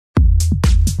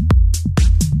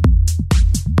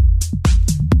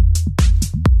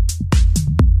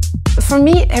For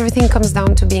me, everything comes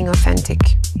down to being authentic.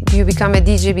 Do you become a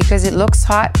DJ because it looks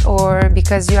hot or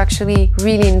because you actually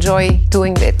really enjoy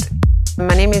doing it?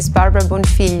 My name is Barbara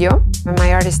Bonfiglio.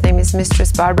 My artist name is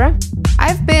Misstress Barbara.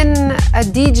 I've been a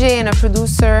DJ and a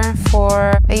producer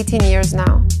for 18 years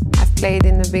now. I've played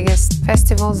in the biggest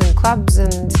festivals and clubs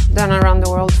and done around the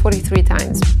world 43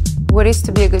 times. What is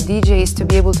to be a good DJ is to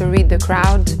be able to read the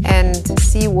crowd and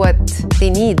see what they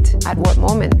need at what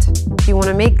moment. You want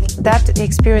to make that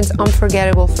experience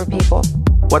unforgettable for people.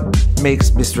 What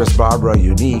makes Misstress Barbara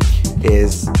unique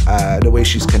is the way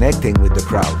she's connecting with the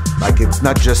crowd. Like, it's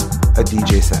not just a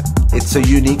DJ set, it's a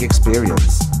unique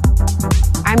experience.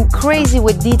 I'm crazy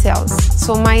with details,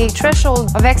 so my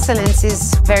threshold of excellence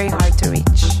is very hard to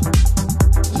reach.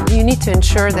 You need to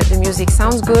ensure that the music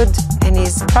sounds good and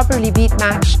is properly beat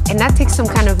matched, and that takes some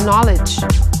kind of knowledge.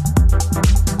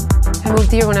 I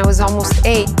moved here when I was almost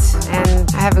 8,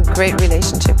 and I have a great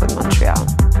relationship with Montreal.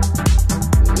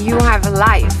 You have a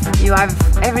life, you have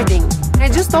everything. I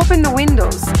just open the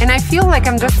windows and I feel like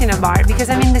I'm just in a bar because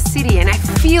I'm in the city and I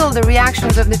feel the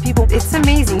reactions of the people. It's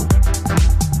amazing.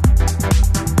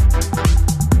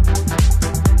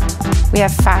 We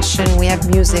have fashion, we have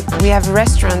music, we have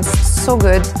restaurants, so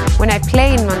good. When I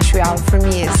play in Montreal, for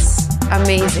me, it's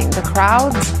amazing. The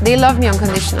crowds, they love me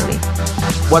unconditionally.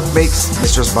 What makes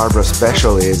Misstress Barbara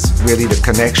special is really the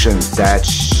connection that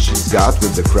she's got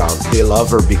with the crowd. They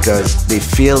love her because they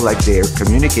feel like they're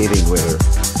communicating with her.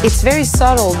 It's very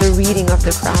subtle, the reading of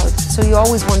the crowd. So you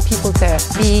always want people to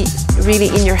be really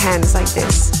in your hands like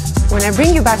this. When I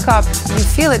bring you back up, you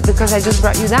feel it because I just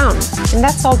brought you down. And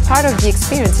that's all part of the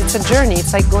experience. It's a journey.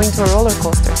 It's like going to a roller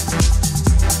coaster.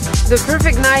 The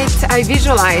perfect night I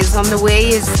visualize on the way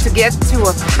is to get to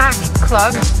a packed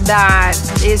club that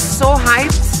is so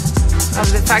hyped of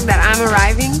the fact that I'm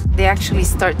arriving. They actually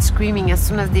start screaming as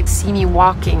soon as they see me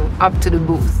walking up to the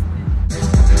booth.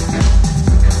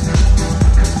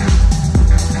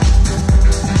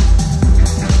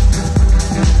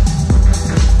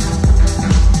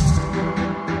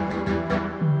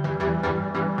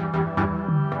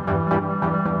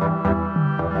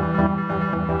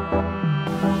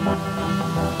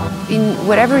 In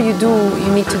whatever you do,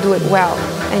 you need to do it well,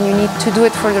 and you need to do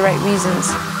it for the right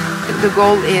reasons. The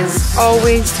goal is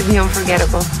always to be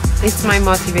unforgettable. It's my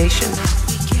motivation.